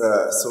this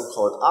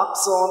so-called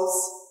axons,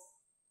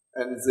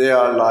 and they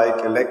are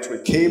like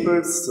electric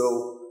cables.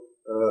 So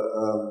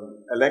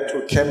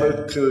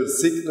electrochemical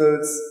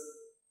signals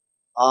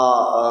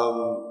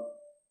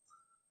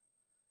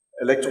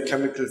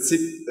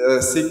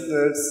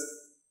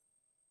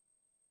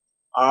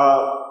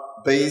are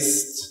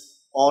based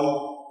on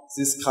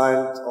this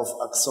kind of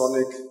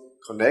axonic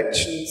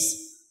connections,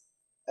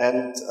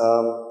 and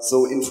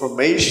so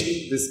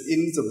information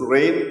within the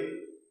brain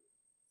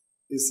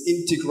is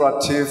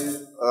integrative,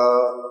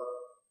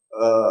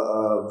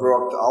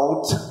 worked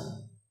out,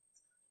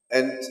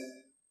 and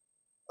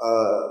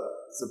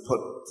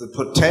the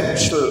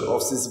potential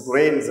of this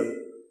brain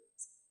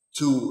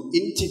to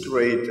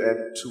integrate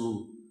and to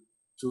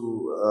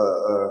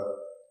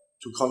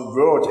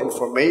convert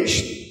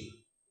information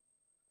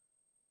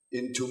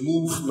into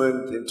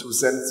movement, into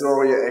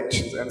sensory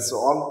actions, and so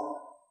on,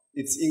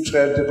 it's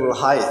incredibly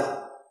high.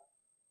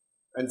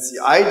 And the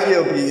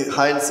idea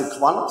behind the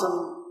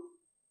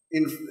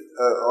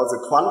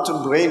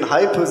quantum brain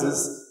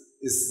hypothesis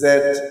is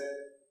that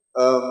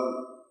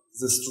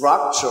the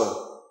structure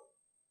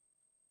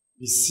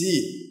we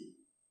see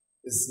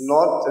is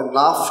not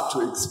enough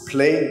to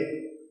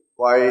explain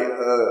why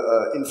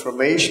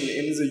information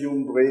in the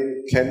human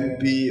brain can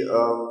be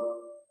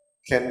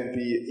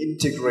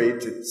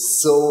integrated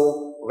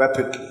so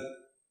rapidly.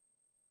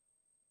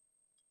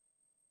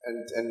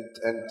 And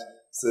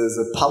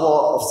the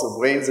power of the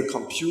brain, the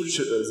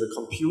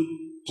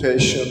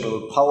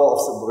computational power of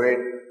the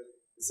brain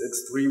is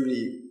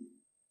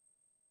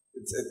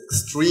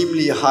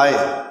extremely high,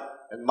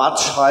 and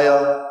much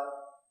higher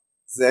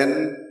than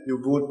you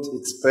would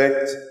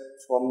expect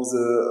from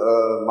the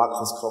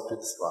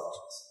macroscopic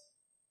structures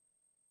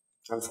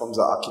and from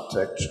the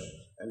architecture.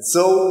 And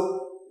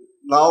so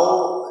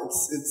now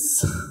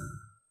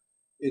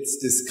it's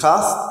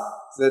discussed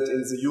that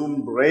in the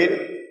human brain,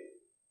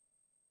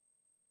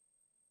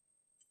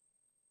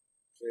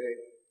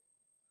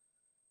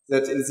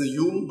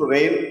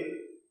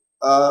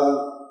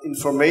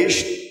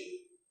 information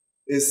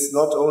is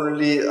not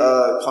only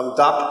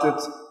conducted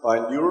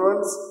by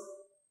neurons,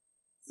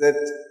 that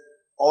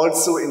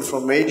also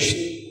information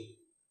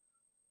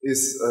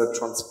is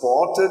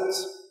transported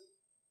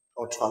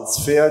or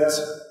transferred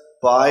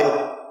by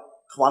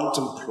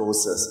quantum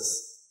processes.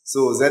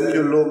 So then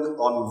you look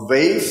on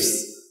waves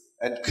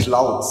and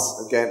clouds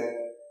again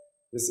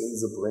within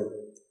the brain.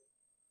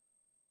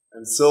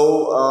 And so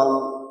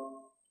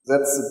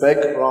that's the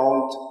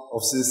background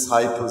of this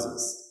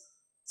hypothesis.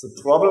 The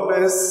problem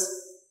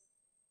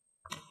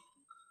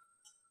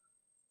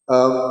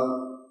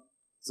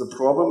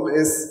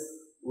is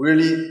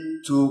really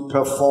to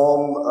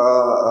perform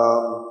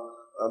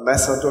a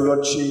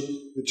methodology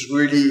which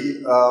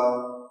really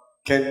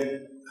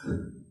can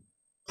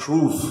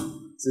prove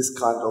this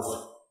kind of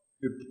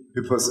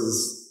hypothesis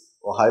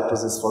or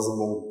hypothesis for the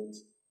moment.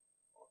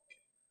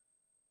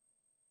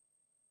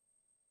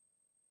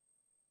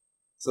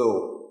 So,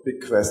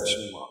 big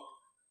question mark.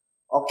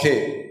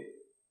 Okay.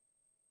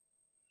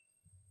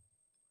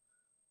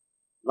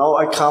 Now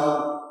I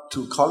come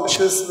to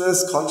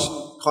consciousness.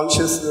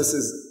 Consciousness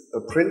is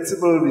a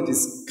principle we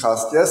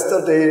discussed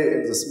yesterday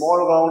in the small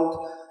round.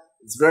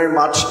 It's very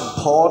much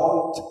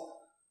important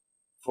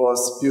for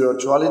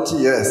spirituality.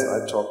 Yes,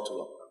 I talked too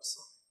long. I'm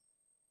sorry.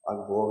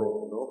 I'm boring,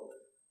 you know.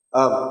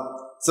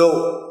 So,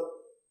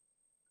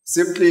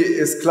 simply,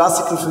 is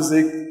classical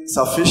physics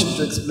sufficient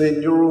to explain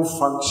neural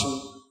function,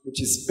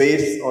 which is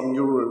based on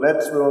neural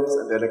networks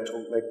and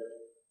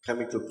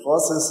electrochemical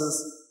processes?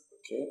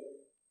 Okay.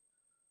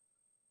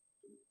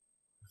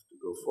 Have to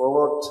go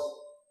forward.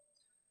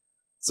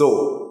 So,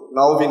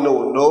 now we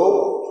know no.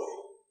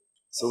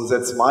 So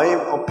that's my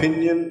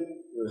opinion.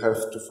 You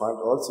have to find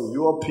also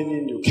your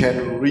opinion. You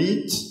can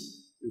read.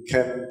 You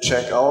can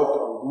check out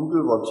on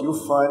Google what you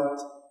find.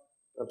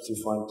 Perhaps you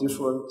find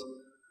different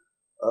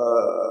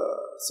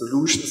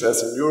solutions.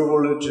 As a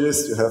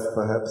neurologist, you have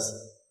perhaps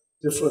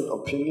different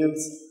opinions.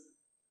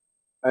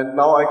 And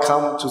now I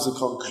come to the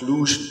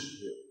conclusion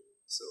here.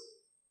 So,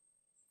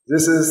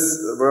 this is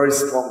a very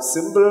strong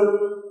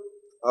symbol,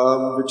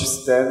 which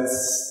stands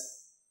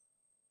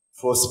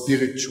for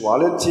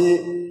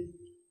spirituality.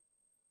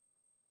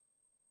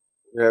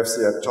 We have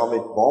the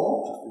atomic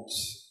bomb, which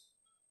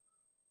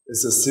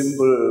is a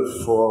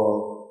symbol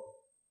for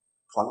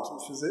quantum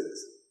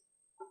physics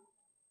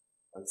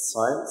and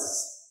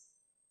science.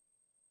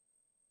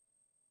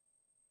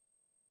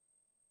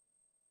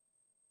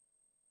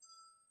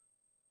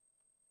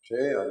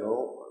 Okay, I know,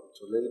 I'm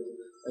too late.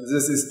 And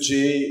this is J.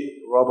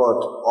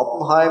 Robert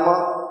Oppenheimer,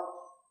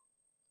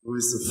 who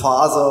is the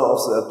father of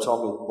the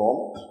atomic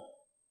bomb.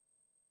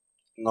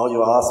 Now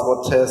you ask,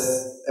 what has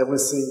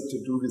everything to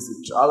do with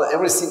each other?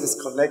 Everything is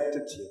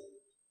connected here.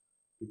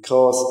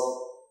 Because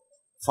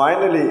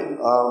finally,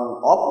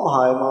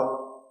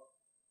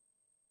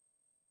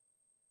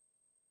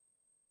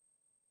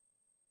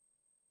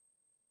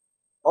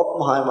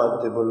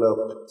 Oppenheimer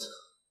developed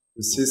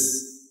with his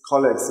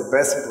colleagues, the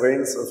best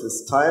brains of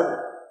his time,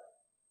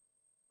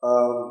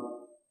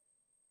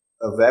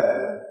 a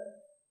weapon,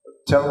 a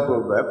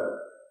terrible weapon,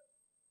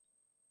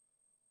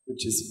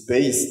 which is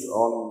based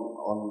on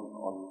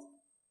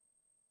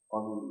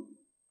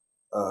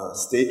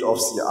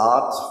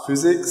state-of-the-art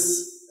physics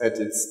at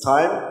its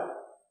time.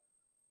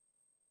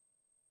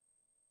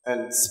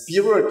 And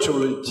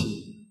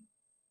spirituality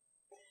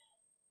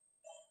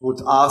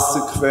would ask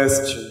the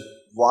question,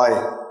 why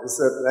is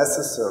that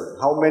necessary?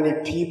 How many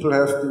people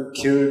have been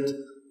killed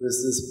with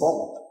this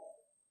bomb?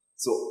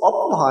 So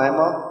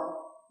Oppenheimer,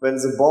 when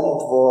the bomb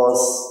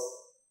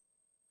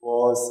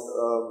was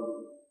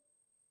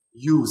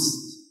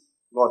used,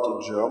 not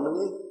in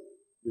Germany,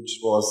 which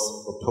was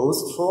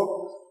proposed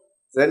for,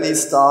 then he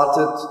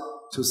started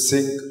to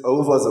think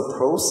over the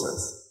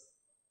process.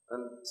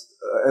 And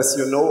as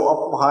you know,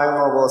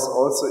 Oppenheimer was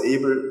also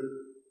able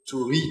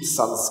to read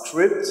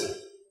Sanskrit.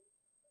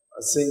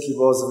 I think he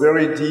was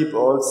very deep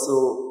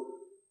also,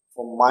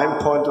 from my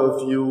point of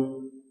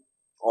view,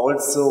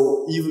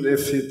 also, even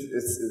if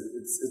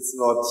it's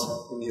not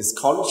in his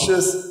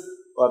conscious,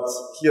 but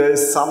here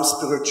is some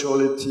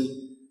spirituality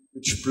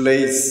which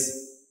plays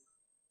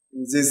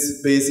in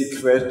this basic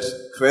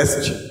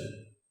question.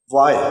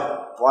 Why?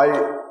 Why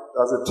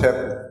does it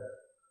happen?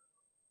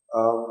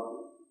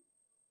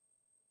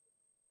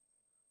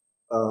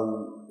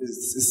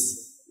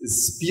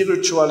 Is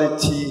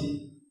spirituality,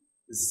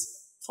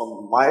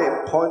 from my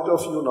point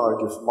of view, now I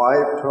give my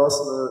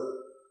personal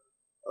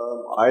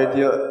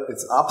idea,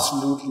 it's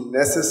absolutely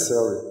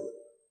necessary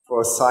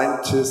for a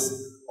scientist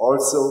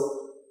also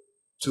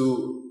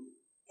to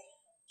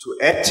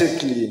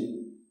ethically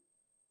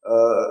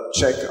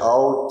check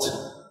out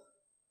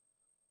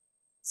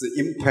the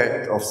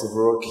impact of the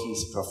work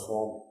he's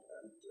performing.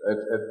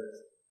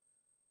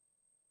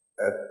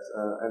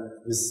 And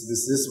with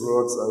these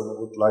words I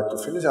would like to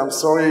finish. I'm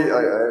sorry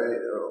I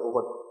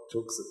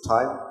overtook the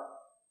time,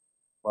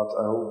 but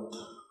I hope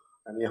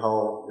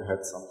anyhow you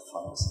had some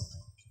fun.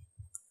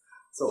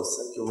 So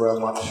thank you very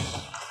much.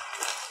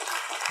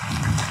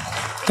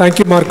 Thank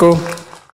you, Marco.